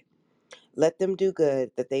enjoy. Let them do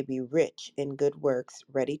good, that they be rich in good works,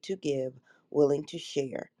 ready to give, willing to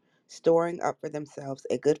share, storing up for themselves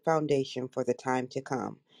a good foundation for the time to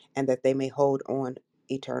come, and that they may hold on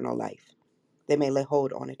eternal life. They may lay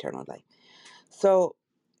hold on eternal life. So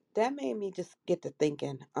that made me just get to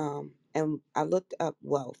thinking. And I looked up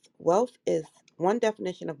wealth. Wealth is, one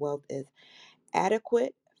definition of wealth is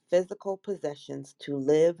adequate physical possessions to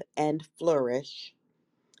live and flourish,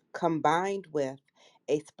 combined with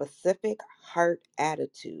a specific heart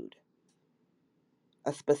attitude,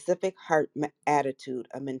 a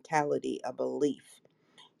mentality, a belief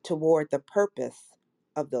toward the purpose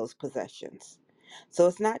of those possessions. So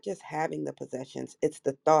it's not just having the possessions, it's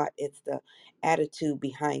the thought, it's the attitude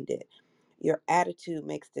behind it. Your attitude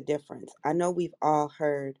makes the difference. I know we've all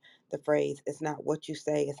heard the phrase, it's not what you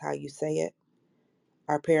say, it's how you say it.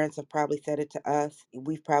 Our parents have probably said it to us.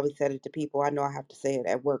 We've probably said it to people. I know I have to say it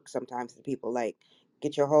at work sometimes to people, like,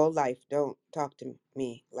 get your whole life. Don't talk to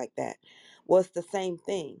me like that. Well, it's the same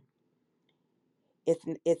thing.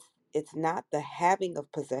 It's not the having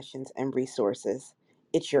of possessions and resources.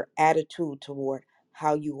 It's your attitude toward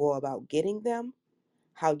how you go about getting them,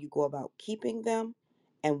 how you go about keeping them,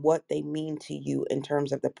 and what they mean to you in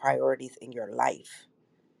terms of the priorities in your life.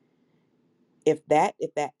 If that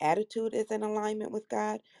attitude is in alignment with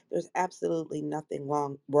God, there's absolutely nothing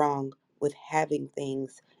wrong with having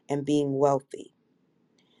things and being wealthy.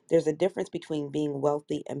 There's a difference between being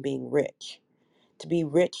wealthy and being rich. To be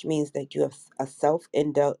rich means that you have a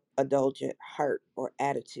self-indulgent heart or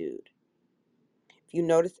attitude. If you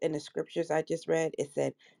notice in the scriptures I just read, it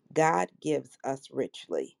said, God gives us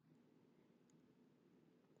richly.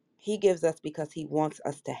 He gives us because he wants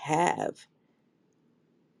us to have.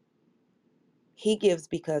 He gives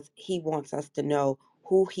because he wants us to know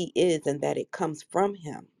who he is and that it comes from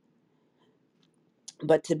him.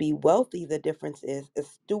 But to be wealthy, the difference is a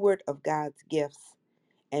steward of God's gifts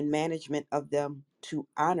and management of them to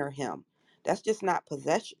honor him. That's just not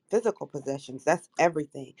physical possessions. That's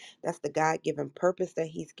everything. That's the God-given purpose that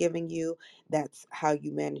he's giving you. That's how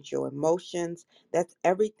you manage your emotions. That's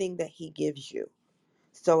everything that he gives you.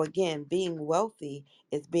 So again, being wealthy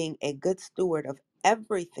is being a good steward of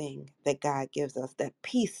everything that God gives us, that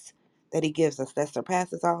peace that he gives us that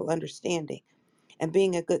surpasses all understanding, and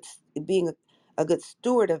being a good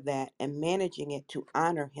steward of that and managing it to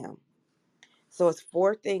honor him. So it's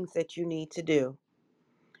four things that you need to do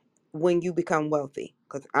when you become wealthy.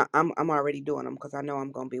 Because I'm already doing them because I know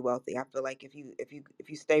I'm gonna be wealthy. I feel like if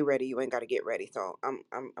you stay ready, you ain't gotta get ready. So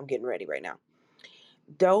I'm getting ready right now.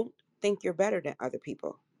 Don't think you're better than other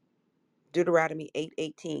people. Deuteronomy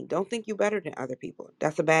 8:18. Don't think you're better than other people.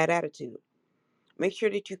 That's a bad attitude. Make sure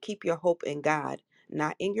that you keep your hope in God,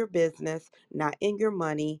 not in your business, not in your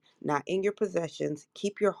money, not in your possessions.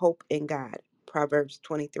 Keep your hope in God. Proverbs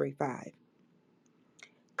 23:5.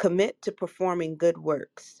 Commit to performing good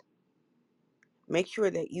works. Make sure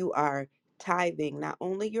that you are tithing not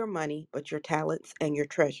only your money, but your talents and your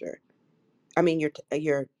treasure. I mean, your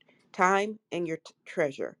time and your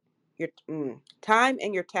treasure. Your time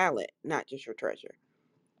and your talent, not just your treasure.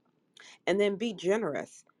 And then be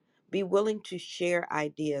generous. Be willing to share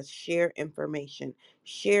ideas, share information,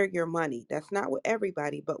 share your money. That's not with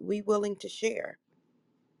everybody, but we willing to share.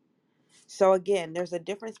 So again, there's a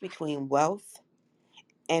difference between wealth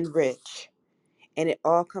and rich. And it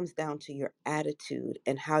all comes down to your attitude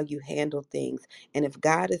and how you handle things. And if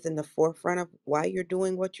God is in the forefront of why you're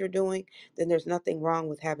doing what you're doing, then there's nothing wrong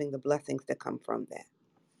with having the blessings that come from that.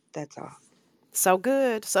 That's all. So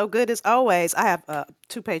good. So good as always. I have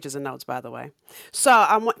 2 pages of notes, by the way. So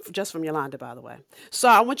I want, just from Yolanda, by the way. So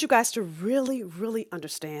I want you guys to really, really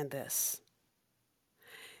understand this.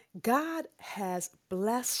 God has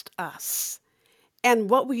blessed us. And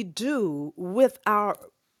what we do with our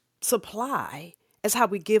supply is how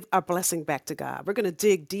we give our blessing back to God. We're going to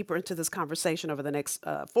dig deeper into this conversation over the next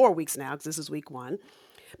 4 weeks now, because this is week 1.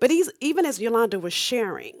 But even as Yolanda was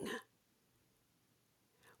sharing,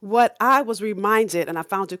 what I was reminded, and I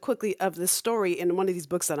found it quickly, of this story in one of these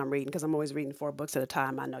books that I'm reading, because I'm always reading 4 books at a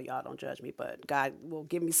time. I know y'all don't judge me, but God will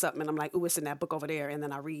give me something, and I'm like, ooh, it's in that book over there. And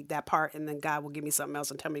then I read that part, and then God will give me something else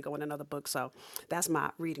and tell me to go in another book. So that's my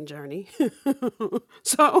reading journey.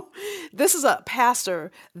 So this is a pastor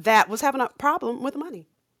that was having a problem with money.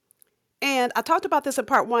 And I talked about this in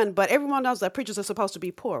part 1, but everyone knows that preachers are supposed to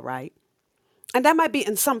be poor, right? And that might be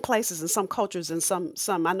in some places, in some cultures, and some.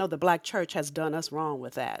 I know the Black church has done us wrong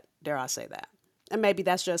with that. Dare I say that? And maybe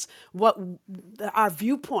that's just what our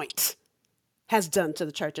viewpoint has done to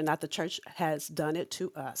the church, and not the church has done it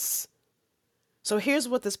to us. So here's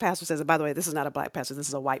what this pastor says. And by the way, this is not a Black pastor. This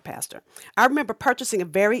is a white pastor. I remember purchasing a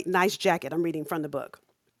very nice jacket. I'm reading from the book.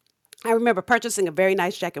 I remember purchasing a very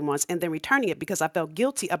nice jacket once and then returning it because I felt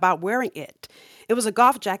guilty about wearing it. It was a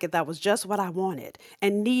golf jacket that was just what I wanted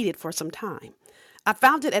and needed for some time. I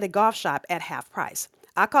found it at a golf shop at half price.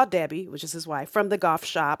 I called Debbie, which is his wife, from the golf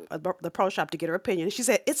shop, the pro shop, to get her opinion. She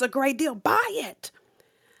said, "It's a great deal. Buy it."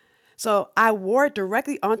 So I wore it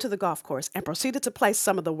directly onto the golf course and proceeded to play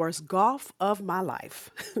some of the worst golf of my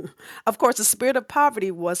life. Of course, the spirit of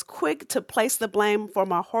poverty was quick to place the blame for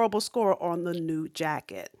my horrible score on the new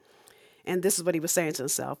jacket. And this is what he was saying to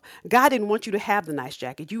himself. God didn't want you to have the nice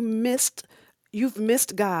jacket. You've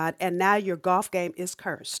missed God, and now your golf game is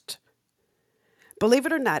cursed. Believe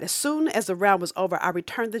it or not, as soon as the round was over, I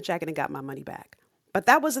returned the jacket and got my money back. But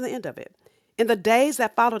that wasn't the end of it. In the days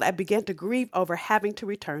that followed, I began to grieve over having to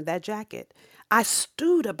return that jacket. I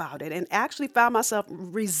stewed about it and actually found myself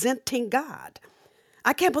resenting God.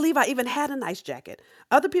 I can't believe I even had a nice jacket.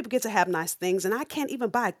 Other people get to have nice things, and I can't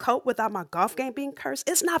even buy a coat without my golf game being cursed.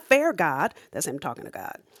 It's not fair, God. That's him talking to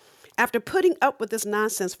God. After putting up with this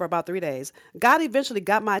nonsense for about 3 days, God eventually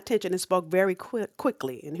got my attention and spoke very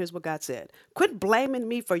quickly. And here's what God said: quit blaming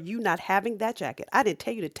me for you not having that jacket. I didn't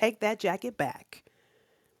tell you to take that jacket back.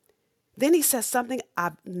 Then he says something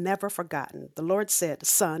I've never forgotten. The Lord said,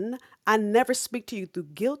 son, I never speak to you through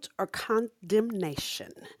guilt or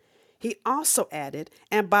condemnation. He also added,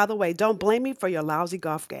 and by the way, don't blame me for your lousy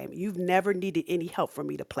golf game. You've never needed any help from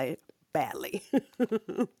me to play badly.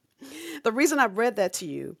 The reason I've read that to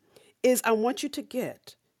you is I want you to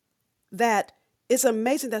get that it's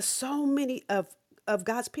amazing that so many of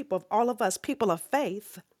God's people, of all of us, people of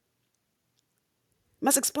faith,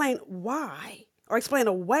 must explain why or explain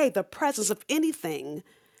away the presence of anything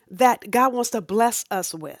that God wants to bless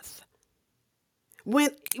us with.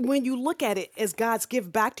 When you look at it as God's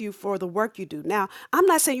give back to you for the work you do. Now, I'm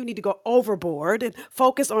not saying you need to go overboard and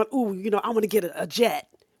focus on, I want to get a jet.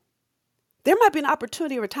 There might be an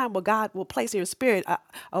opportunity or a time where God will place in your spirit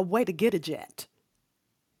a way to get a jet.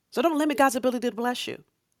 So don't limit God's ability to bless you.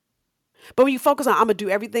 But when you focus on, I'm going to do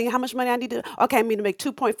everything, how much money I need to, okay, I need to make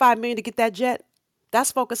 $2.5 million to get that jet.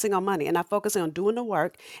 That's focusing on money and not focusing on doing the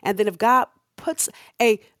work. And then if God puts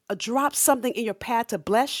drops something in your path to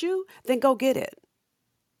bless you, then go get it.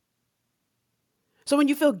 So when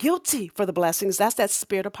you feel guilty for the blessings, that's that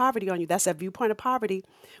spirit of poverty on you. That's that viewpoint of poverty.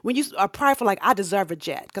 When you are prideful, like I deserve a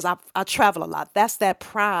jet because I travel a lot. That's that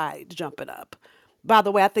pride jumping up. By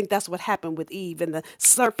the way, I think that's what happened with Eve. And the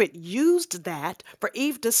serpent used that for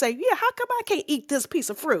Eve to say, yeah, how come I can't eat this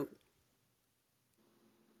piece of fruit?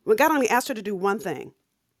 When God only asked her to do one thing.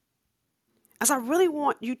 As I really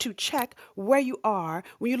want you to check where you are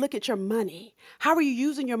when you look at your money. How are you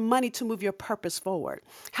using your money to move your purpose forward?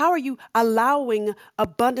 How are you allowing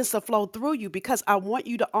abundance to flow through you? Because I want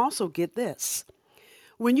you to also get this.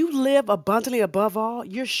 When you live abundantly above all,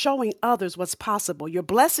 you're showing others what's possible. You're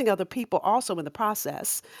blessing other people also in the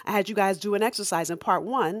process. I had you guys do an exercise in part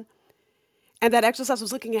 1. And that exercise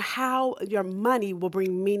was looking at how your money will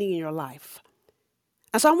bring meaning in your life.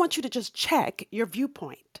 And so I want you to just check your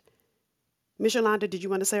viewpoint. Miss Yolanda, did you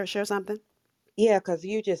want to share something? Yeah, because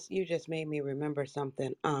you just made me remember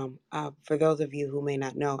something. For those of you who may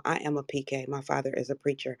not know, I am a PK. My father is a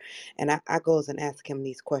preacher, and I goes and ask him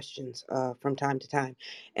these questions from time to time.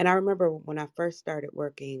 And I remember when I first started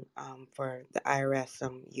working for the IRS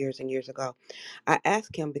some years and years ago, I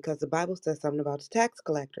asked him because the Bible says something about the tax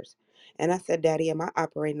collectors, and I said, "Daddy, am I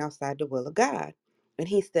operating outside the will of God?" And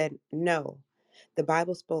he said, "No, the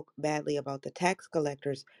Bible spoke badly about the tax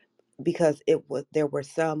collectors because there were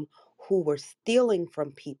some who were stealing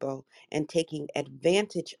from people and taking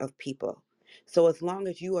advantage of people. So as long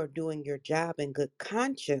as you are doing your job in good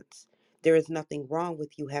conscience, there is nothing wrong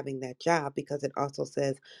with you having that job, because it also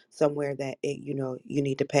says somewhere that you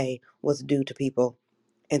need to pay what's due to people,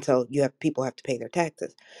 and so people have to pay their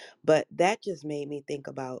taxes. But that just made me think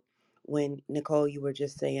about when, Nicole, you were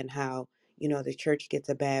just saying how the church gets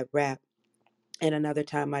a bad rap. And another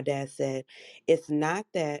time my dad said, it's not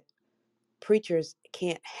that preachers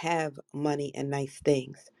can't have money and nice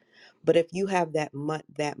things. But if you have that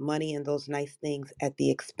money and those nice things at the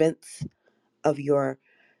expense of your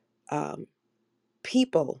um,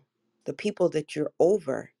 people, the people that you're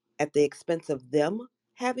over, at the expense of them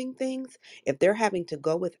having things, if they're having to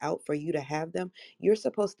go without for you to have them, you're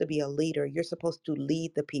supposed to be a leader. You're supposed to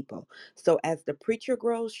lead the people. So as the preacher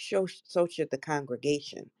grows, so should the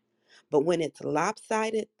congregation. But when it's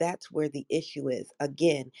lopsided, that's where the issue is.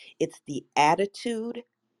 Again, it's the attitude,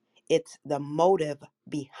 it's the motive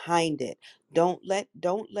behind it. Don't let,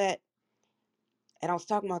 and I was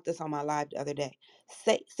talking about this on my live the other day.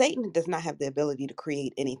 Satan does not have the ability to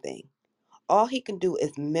create anything. All he can do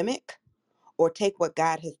is mimic or take what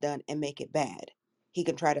God has done and make it bad. He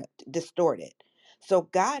can try to distort it. So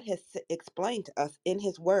God has explained to us in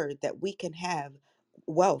his word that we can have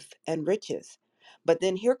wealth and riches. But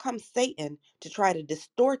then here comes Satan to try to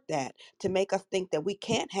distort that, to make us think that we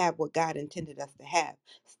can't have what God intended us to have.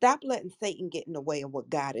 Stop letting Satan get in the way of what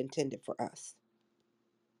God intended for us.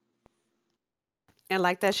 And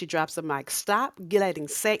like that, she drops the mic. Stop letting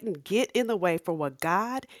Satan get in the way for what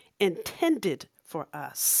God intended for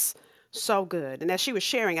us. So good. And as she was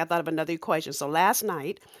sharing, I thought of another equation. So last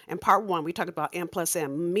night in part 1, we talked about M plus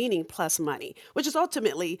M, meaning plus money, which is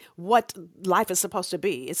ultimately what life is supposed to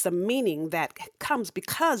be. It's the meaning that comes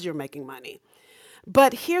because you're making money.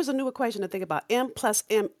 But here's a new equation to think about. M plus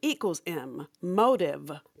M equals M.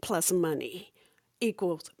 Motive plus money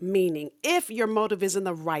equals meaning. If your motive is in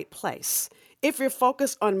the right place, if you're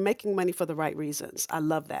focused on making money for the right reasons. I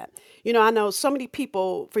love that. I know so many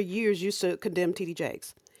people for years used to condemn TD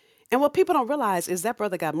Jakes. And what people don't realize is that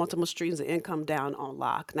brother got multiple streams of income down on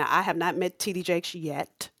lock. Now, I have not met TD Jakes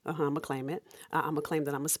yet. I'm going to claim it. I'm going to claim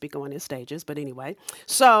that I'm going to speak on his stages. But anyway,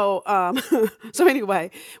 so anyway,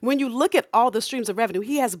 when you look at all the streams of revenue,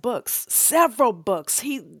 he has books, several books.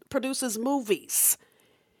 He produces movies.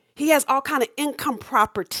 He has all kind of income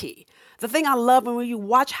property. The thing I love when you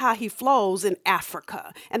watch how he flows in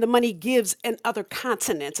Africa and the money he gives in other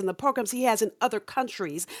continents and the programs he has in other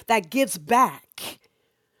countries that gives back.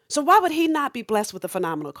 So why would he not be blessed with a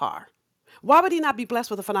phenomenal car? Why would he not be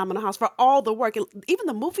blessed with a phenomenal house for all the work, even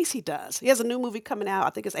the movies he does? He has a new movie coming out, I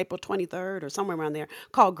think it's April 23rd or somewhere around there,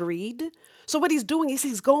 called Greed. So what he's doing is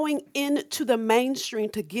he's going into the mainstream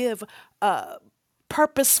to give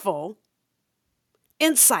purposeful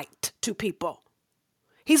insight to people.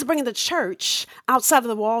 He's bringing the church outside of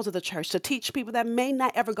the walls of the church to teach people that may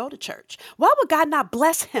not ever go to church. Why would God not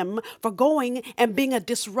bless him for going and being a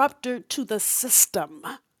disruptor to the system?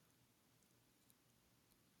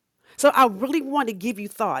 So I really want to give you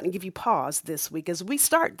thought and give you pause this week as we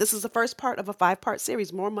start. This is the first part of a 5-part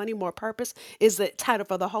series. More Money, More Purpose is the title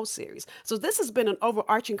for the whole series. So this has been an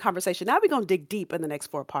overarching conversation. Now we're going to dig deep in the next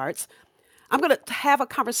 4 parts. I'm going to have a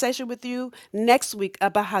conversation with you next week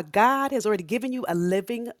about how God has already given you a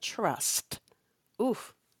living trust.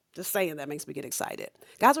 Oof, just saying that makes me get excited.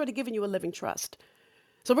 God's already given you a living trust.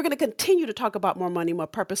 So we're going to continue to talk about more money, more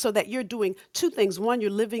purpose so that you're doing 2 things. One,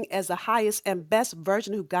 you're living as the highest and best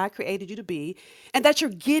version of who God created you to be, and that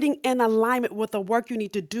you're getting in alignment with the work you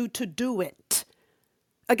need to do it.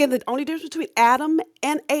 Again, the only difference between Adam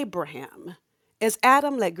and Abraham is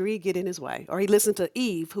Adam let greed get in his way, or he listened to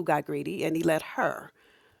Eve who got greedy and he let her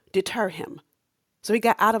deter him. So he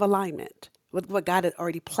got out of alignment with what God had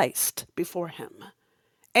already placed before him.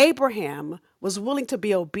 Abraham was willing to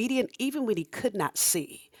be obedient even when he could not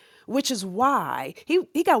see, which is why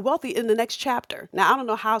he got wealthy in the next chapter. Now, I don't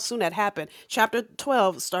know how soon that happened. Chapter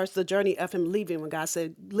 12 starts the journey of him leaving when God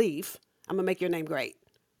said, leave, I'm going to make your name great.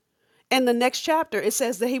 In the next chapter, it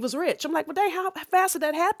says that he was rich. I'm like, well, dang, how fast did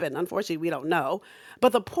that happen? Unfortunately, we don't know.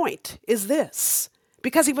 But the point is this.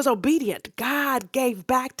 Because he was obedient, God gave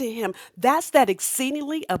back to him. That's that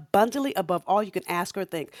exceedingly abundantly above all you can ask or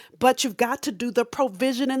think. But you've got to do the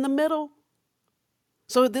provision in the middle.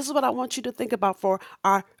 So this is what I want you to think about for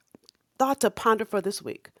our thought to ponder for this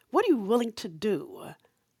week. What are you willing to do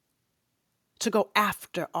to go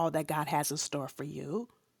after all that God has in store for you?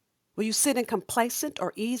 Will you sit in complacent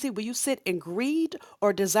or easy? Will you sit in greed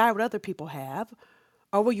or desire what other people have?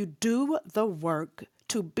 Or will you do the work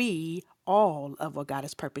to be all of what God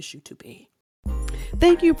has purposed you to be?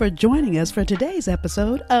 Thank you for joining us for today's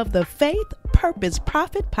episode of the Faith, Purpose,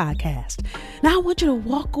 Profit Podcast. Now, I want you to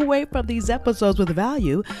walk away from these episodes with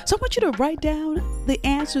value. So I want you to write down the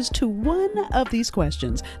answers to one of these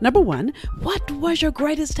questions. Number 1, what was your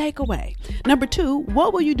greatest takeaway? Number 2,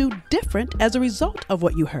 what will you do different as a result of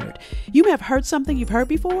what you heard? You may have heard something you've heard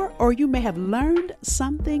before, or you may have learned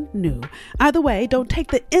something new. Either way, don't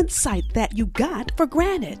take the insight that you got for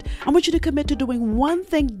granted. I want you to commit to doing one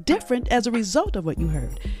thing different as a result of what you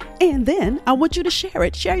heard. And then I want you to share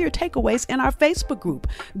it. Share your takeaways in our Facebook group.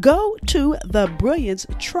 Go to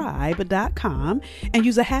thebrilliancetribe.com and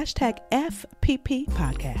use a hashtag FPP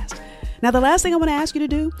podcast. Now, the last thing I want to ask you to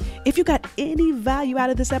do, if you got any value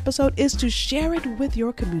out of this episode, is to share it with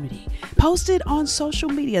your community. Post it on social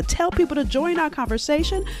media. Tell people to join our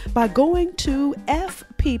conversation by going to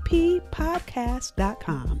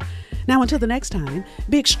fpppodcast.com. Now, until the next time,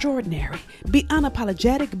 be extraordinary, be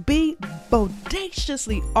unapologetic, be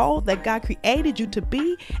bodaciously all that God created you to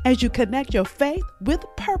be as you connect your faith with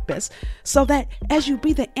purpose, so that as you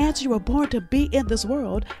be the answer you were born to be in this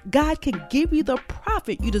world, God can give you the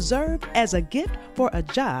profit you deserve as a gift for a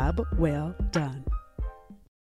job well done.